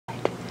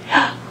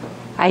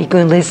Are you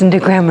going to listen to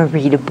Grandma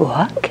read a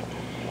book?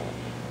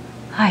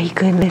 Are you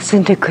going to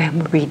listen to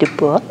Grandma read a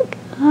book?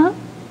 Huh?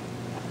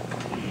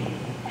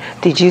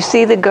 Did you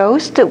see the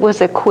ghost that was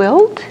a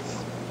quilt?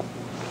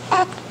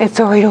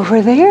 It's right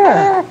over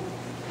there.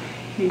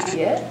 You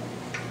see it?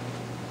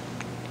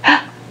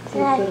 His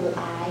little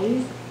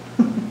eyes.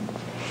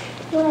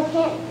 Well, I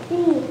can't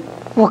see.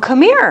 Well,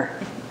 come here.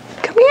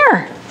 Come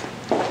here.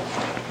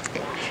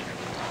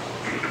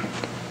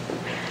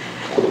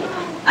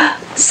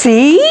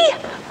 See?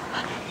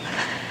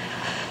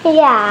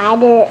 Yeah, I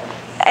did.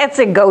 It's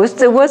a ghost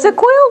that was a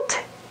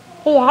quilt.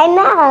 Yeah, I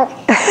know.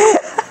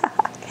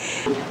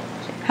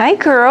 Hi,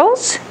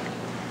 girls.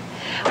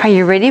 Are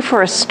you ready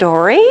for a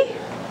story?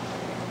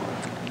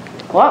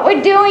 What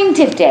we're doing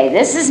today,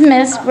 this is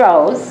Miss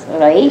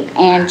Rosalee,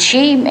 and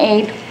she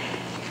made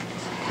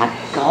a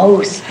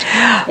ghost.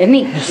 Isn't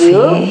he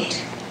cute?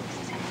 See?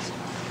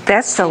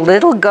 That's the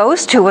little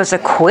ghost who was a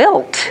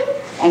quilt.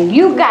 And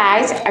you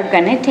guys are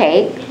going to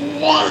take,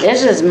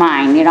 this is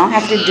mine, you don't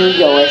have to do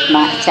yours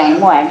my same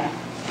way,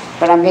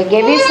 but I'm going to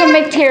give you some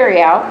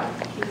material,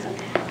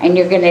 and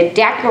you're going to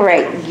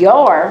decorate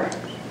your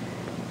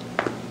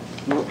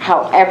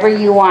however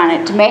you want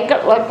it to make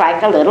it look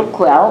like a little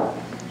quilt.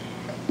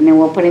 And then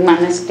we'll put him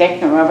on a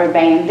stick and rubber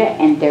band it,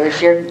 and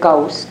there's your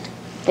ghost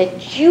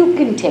that you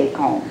can take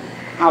home.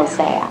 How's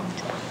that?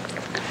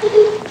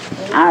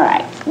 All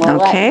right. We'll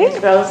let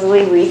Miss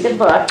Rosalee read the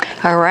book.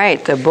 All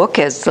right. The book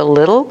is The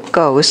Little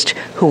Ghost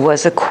Who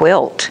Was a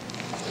Quilt.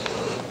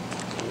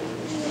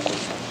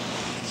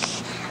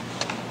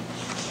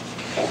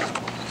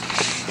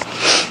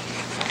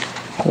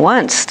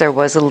 Once there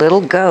was a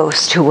little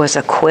ghost who was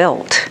a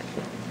quilt.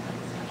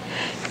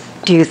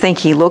 Do you think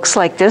he looks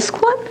like this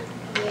one?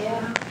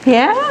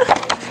 Yeah?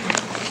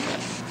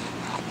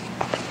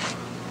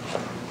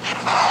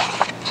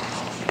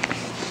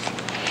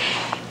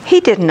 He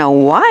didn't know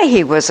why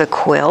he was a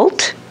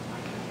quilt.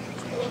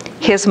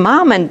 His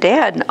mom and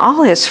dad and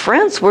all his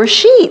friends were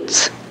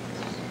sheets.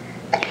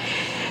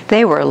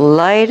 They were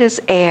light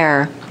as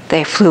air.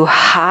 They flew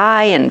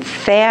high and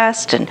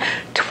fast and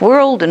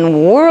twirled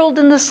and whirled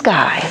in the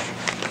sky.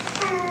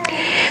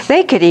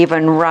 They could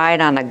even ride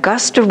on a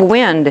gust of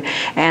wind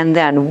and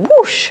then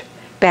whoosh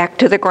back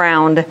to the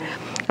ground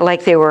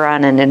like they were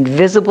on an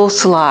invisible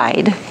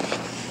slide.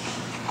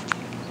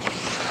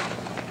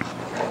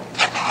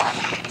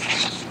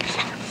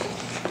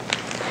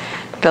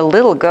 The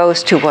little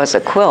ghost who was a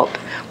quilt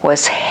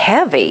was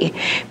heavy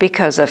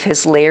because of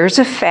his layers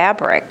of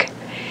fabric.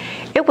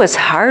 It was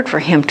hard for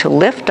him to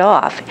lift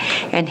off,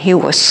 and he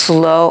was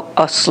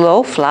a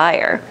slow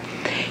flyer.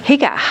 He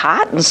got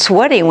hot and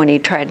sweaty when he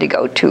tried to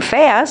go too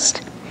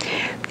fast.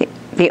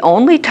 The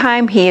only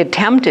time he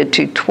attempted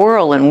to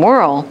twirl and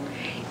whirl,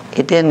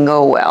 it didn't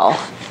go well.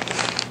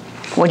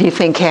 What do you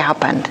think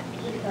happened?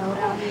 He fell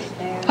down the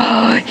stairs.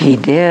 Oh, he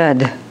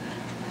did.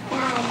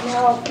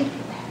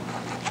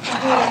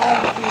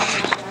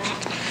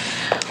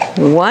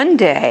 One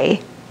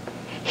day,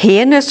 he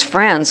and his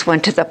friends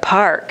went to the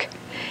park,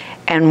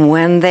 and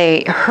when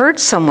they heard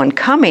someone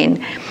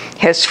coming,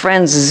 his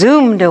friends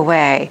zoomed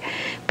away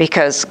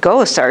because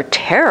ghosts are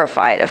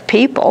terrified of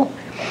people.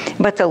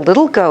 But the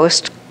little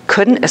ghost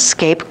couldn't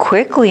escape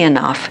quickly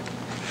enough.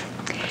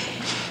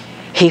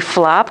 He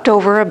flopped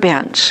over a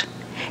bench.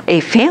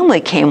 A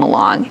family came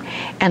along,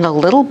 and a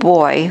little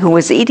boy who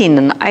was eating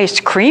an ice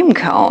cream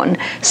cone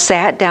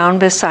sat down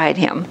beside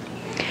him.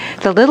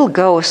 The little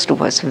ghost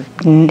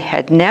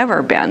had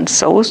never been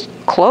so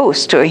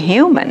close to a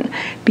human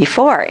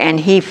before, and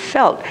he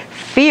felt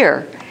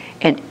fear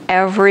in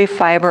every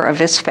fiber of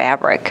his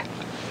fabric.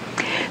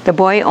 The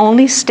boy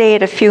only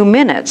stayed a few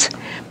minutes,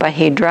 but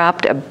he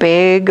dropped a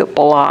big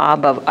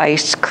blob of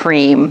ice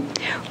cream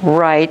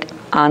right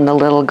on the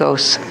little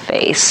ghost's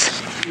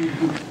face.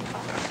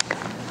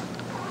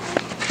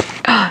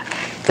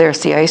 There's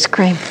the ice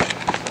cream.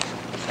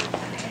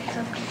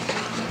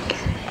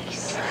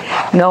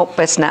 Nope,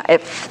 it's not.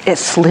 It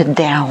slid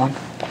down.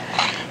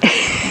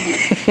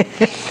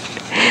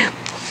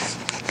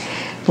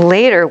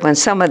 Later, when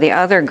some of the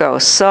other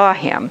ghosts saw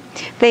him,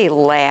 they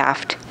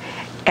laughed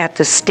at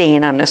the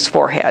stain on his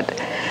forehead.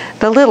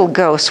 The little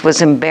ghost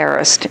was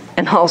embarrassed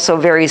and also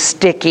very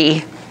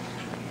sticky.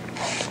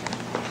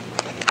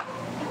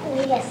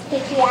 Need a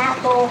sticky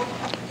apple.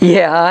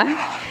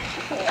 Yeah.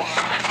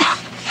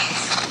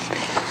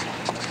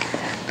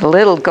 The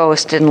little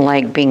ghost didn't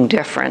like being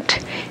different.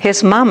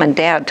 His mom and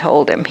dad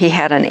told him he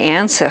had an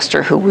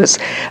ancestor who was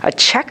a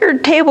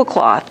checkered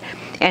tablecloth,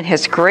 and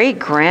his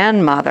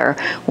great-grandmother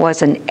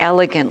was an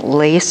elegant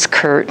lace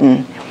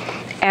curtain.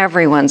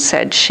 Everyone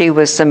said she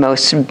was the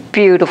most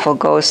beautiful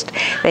ghost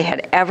they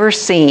had ever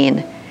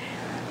seen.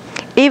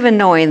 Even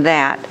knowing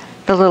that,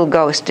 the little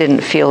ghost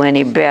didn't feel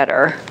any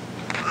better.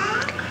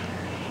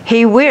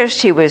 He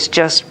wished he was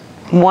just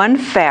one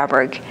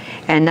fabric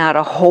and not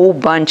a whole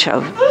bunch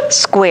of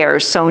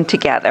squares sewn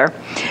together.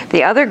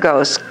 The other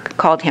ghosts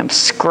called him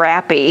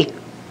Scrappy,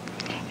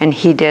 and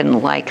he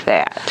didn't like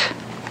that.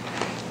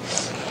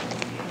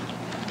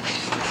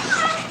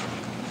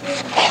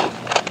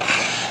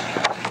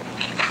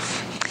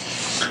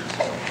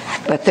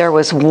 But there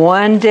was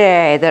one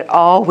day that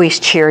always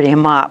cheered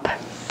him up.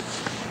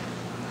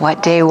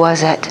 What day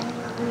was it?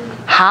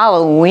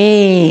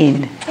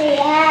 Halloween.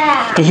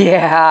 Yeah.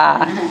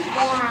 Yeah.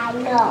 Yeah, I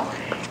know.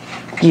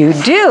 You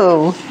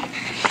do?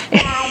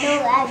 I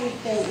know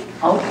everything.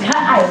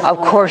 Okay. Of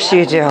course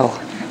you do.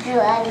 I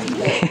know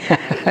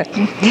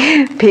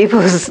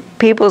everything.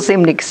 People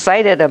seemed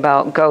excited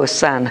about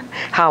ghosts on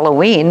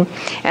Halloween,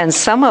 and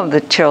some of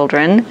the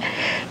children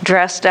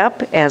dressed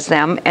up as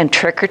them and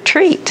trick or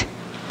treat.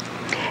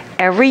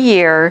 Every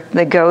year,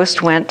 the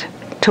ghost went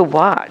to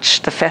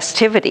watch the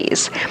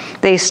festivities.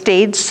 They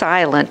stayed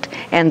silent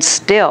and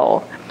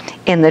still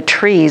in the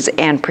trees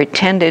and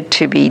pretended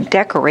to be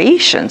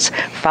decorations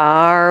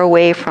far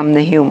away from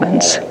the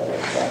humans.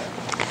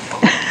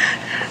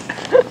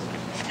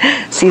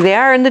 See, they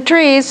are in the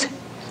trees.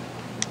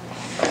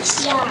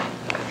 Yeah.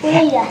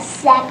 Wait a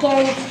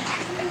second.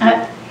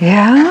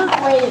 Yeah?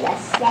 Wait a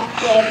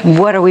second.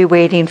 What are we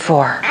waiting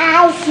for?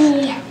 I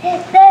see.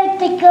 There's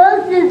the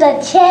ghost in the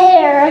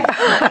chair.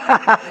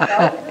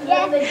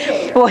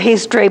 Yeah, Well,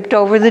 he's draped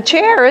over the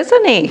chair,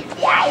 isn't he?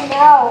 I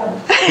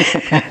know.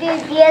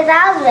 Yes,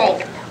 I was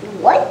like,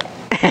 what?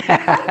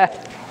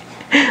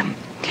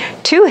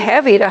 Too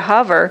heavy to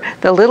hover,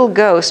 the little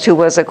ghost, who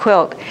was a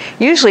quilt,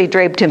 usually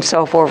draped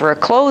himself over a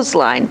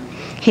clothesline.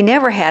 He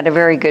never had a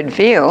very good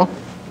view.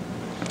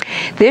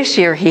 This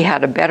year he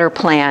had a better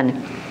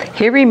plan.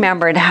 He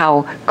remembered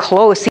how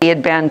close he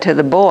had been to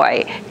the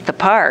boy at the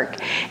park,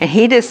 and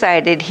he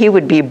decided he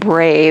would be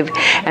brave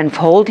and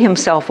fold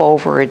himself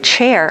over a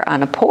chair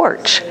on a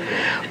porch,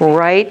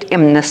 right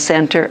in the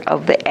center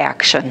of the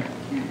action.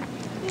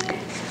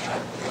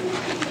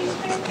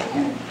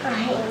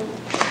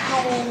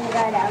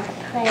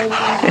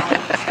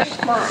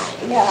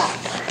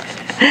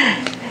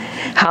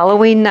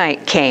 Halloween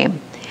night came,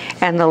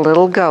 and the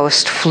little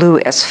ghost flew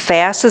as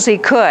fast as he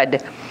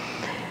could.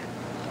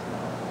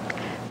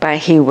 But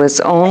he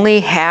was only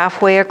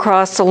halfway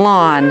across the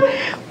lawn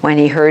when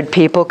he heard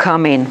people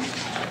coming.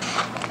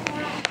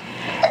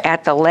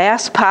 At the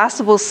last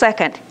possible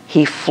second,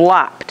 he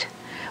flopped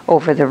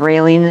over the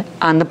railing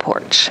on the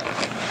porch.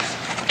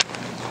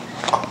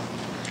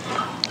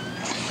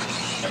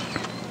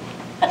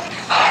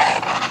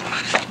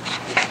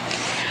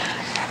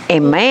 A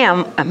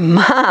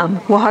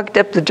mom walked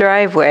up the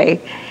driveway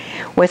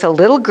with a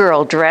little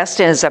girl dressed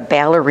as a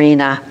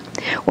ballerina.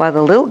 While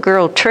the little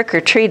girl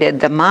trick-or-treated,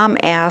 the mom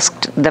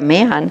asked the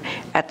man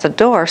at the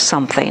door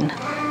something.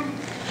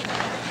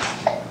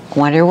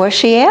 Wonder what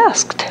she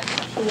asked.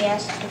 She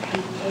asked if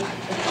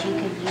she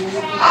could use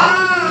it.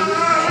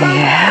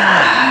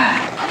 Yeah.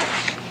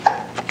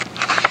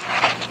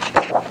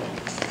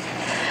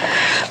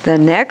 The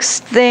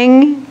next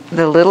thing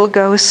the little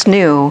ghost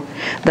knew,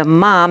 the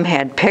mom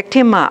had picked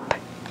him up.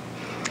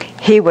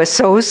 He was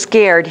so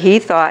scared he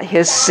thought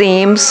his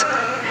seams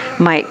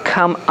might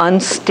come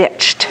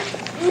unstitched.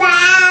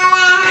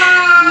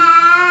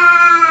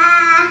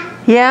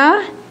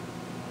 Yeah?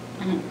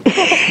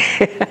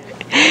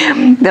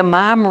 The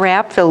mom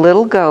wrapped the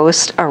little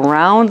ghost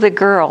around the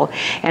girl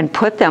and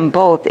put them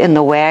both in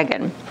the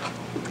wagon.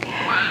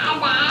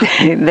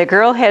 The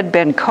girl had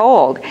been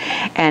cold,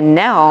 and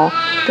now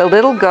the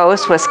little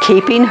ghost was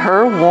keeping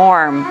her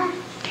warm.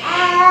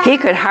 He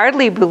could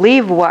hardly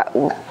believe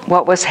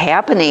what was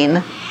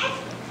happening.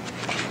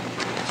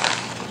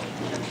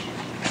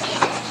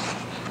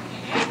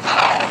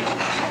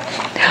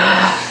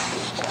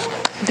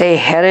 They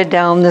headed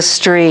down the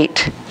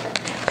street,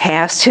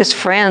 past his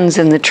friends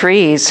in the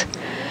trees.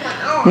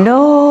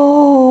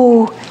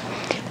 "No,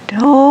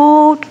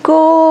 don't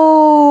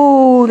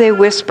go," they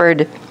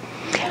whispered.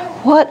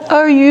 "What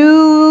are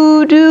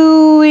you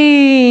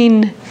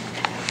doing?"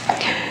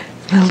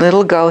 The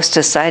little ghost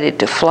decided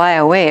to fly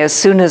away as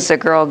soon as the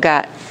girl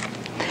got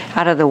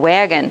out of the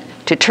wagon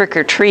to trick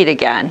or treat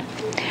again.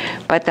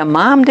 But the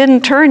mom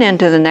didn't turn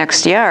into the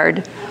next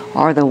yard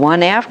or the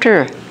one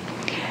after.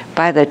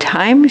 By the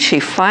time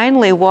she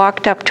finally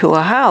walked up to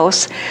a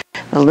house,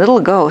 the little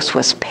ghost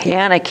was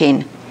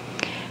panicking.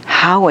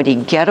 How would he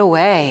get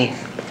away?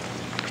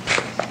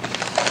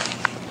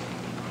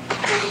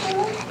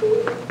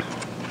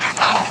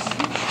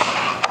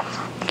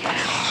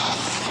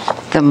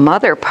 The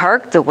mother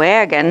parked the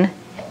wagon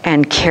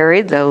and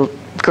carried the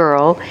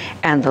girl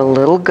and the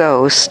little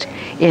ghost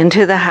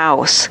into the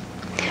house.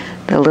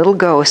 The little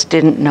ghost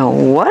didn't know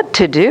what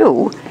to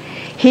do.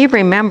 He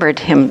reminded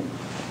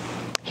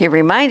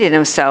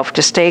himself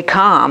to stay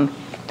calm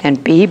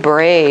and be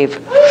brave.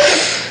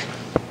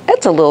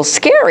 That's a little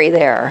scary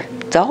there.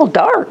 It's all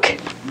dark.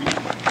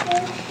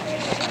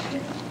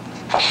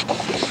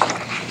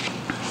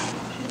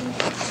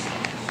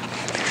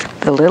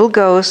 The little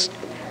ghost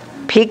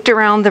peeked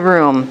around the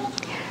room.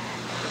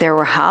 There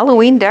were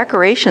Halloween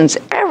decorations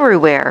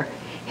everywhere.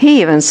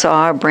 He even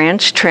saw a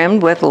branch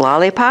trimmed with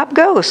lollipop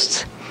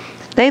ghosts.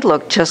 They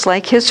looked just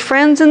like his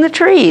friends in the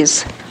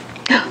trees.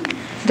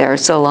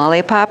 There's the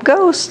lollipop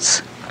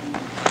ghosts.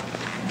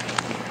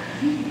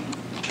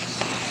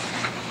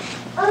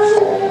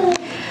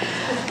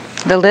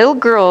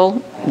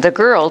 The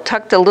girl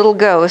tucked the little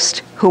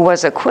ghost, who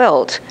was a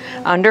quilt,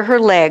 under her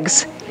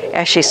legs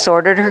as she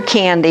sorted her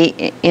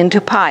candy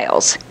into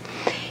piles.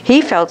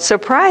 He felt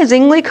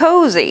surprisingly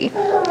cozy.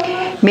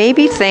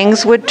 Maybe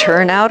things would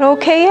turn out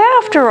okay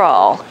after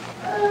all.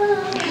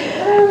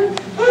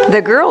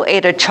 The girl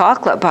ate a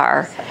chocolate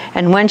bar,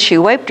 and when she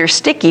wiped her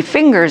sticky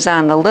fingers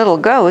on the little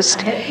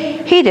ghost,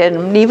 he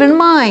didn't even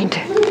mind.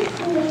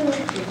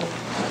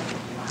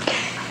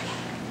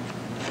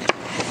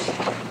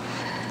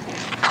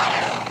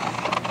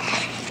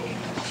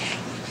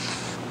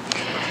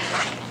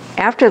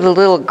 After the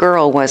little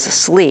girl was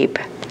asleep,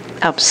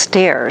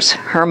 upstairs,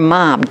 her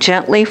mom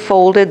gently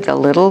folded the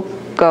little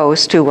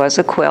ghost, who was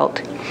a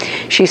quilt.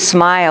 She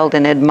smiled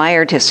and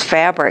admired his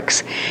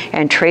fabrics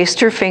and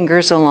traced her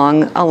fingers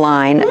along a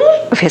line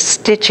of his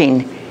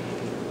stitching.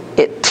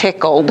 It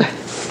tickled.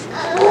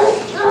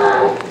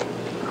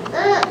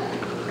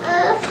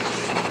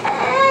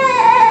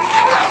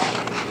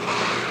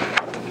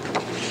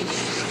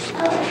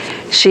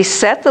 She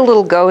set the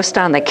little ghost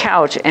on the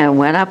couch and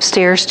went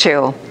upstairs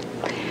too.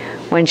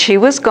 When she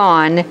was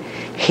gone,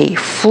 he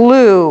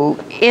flew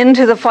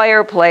into the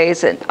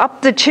fireplace and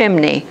up the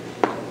chimney.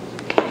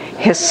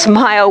 His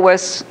smile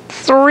was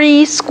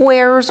 3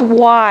 squares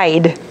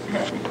wide.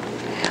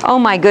 Oh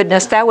my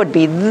goodness, that would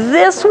be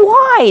this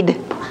wide.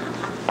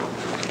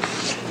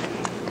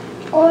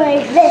 Or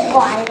is this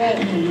wide?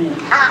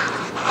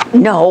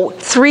 No,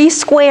 3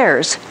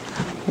 squares.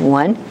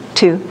 1,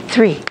 2,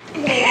 3.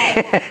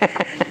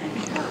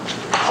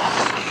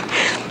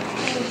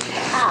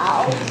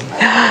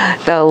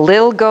 The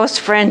little ghost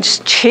friends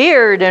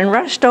cheered and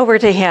rushed over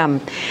to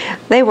him.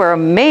 They were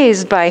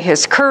amazed by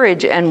his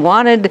courage and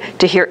wanted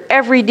to hear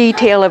every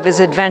detail of his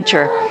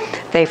adventure.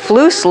 They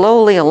flew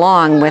slowly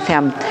along with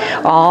him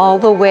all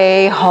the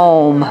way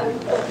home.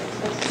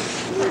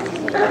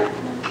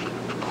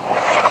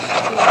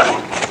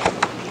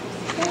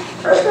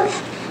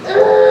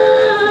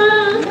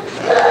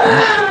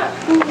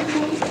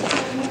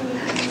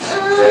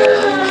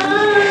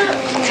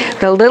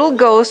 The little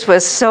ghost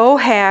was so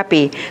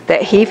happy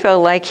that he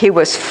felt like he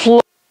was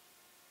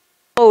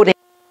floating.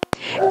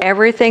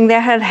 Everything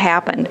that had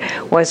happened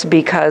was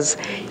because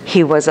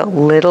he was a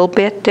little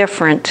bit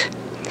different.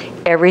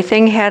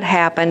 Everything had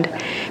happened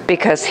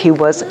because he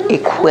was a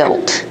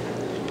quilt.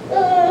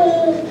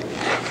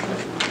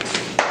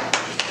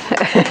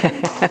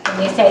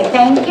 Can you say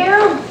thank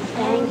you?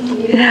 Thank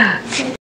you.